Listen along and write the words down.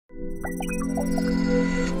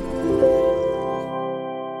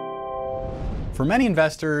For many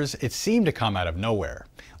investors, it seemed to come out of nowhere.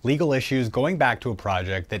 Legal issues going back to a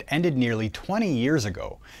project that ended nearly 20 years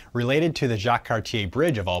ago, related to the Jacques Cartier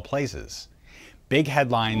Bridge of all places. Big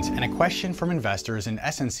headlines and a question from investors in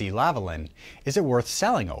SNC-Lavalin: is it worth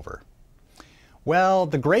selling over? Well,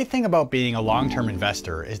 the great thing about being a long-term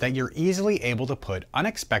investor is that you're easily able to put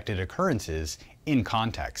unexpected occurrences in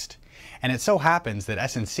context. And it so happens that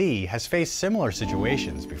SNC has faced similar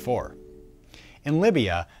situations before. In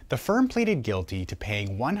Libya, the firm pleaded guilty to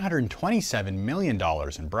paying $127 million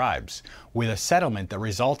in bribes, with a settlement that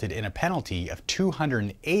resulted in a penalty of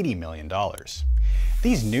 $280 million.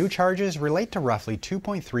 These new charges relate to roughly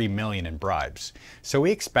 $2.3 million in bribes, so we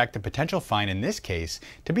expect the potential fine in this case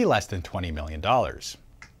to be less than $20 million.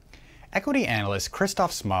 Equity analyst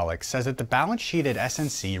Christoph Smolik says that the balance sheet at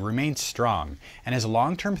SNC remains strong and his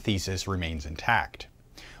long-term thesis remains intact.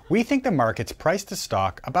 We think the market's priced the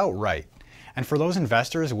stock about right. And for those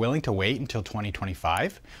investors willing to wait until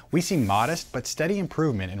 2025, we see modest but steady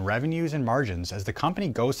improvement in revenues and margins as the company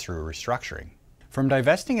goes through restructuring. From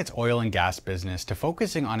divesting its oil and gas business to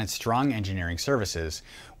focusing on its strong engineering services,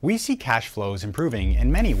 we see cash flows improving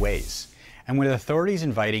in many ways. And with authorities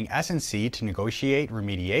inviting SNC to negotiate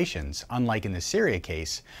remediations, unlike in the Syria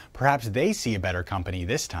case, perhaps they see a better company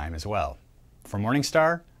this time as well. For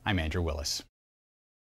Morningstar, I'm Andrew Willis.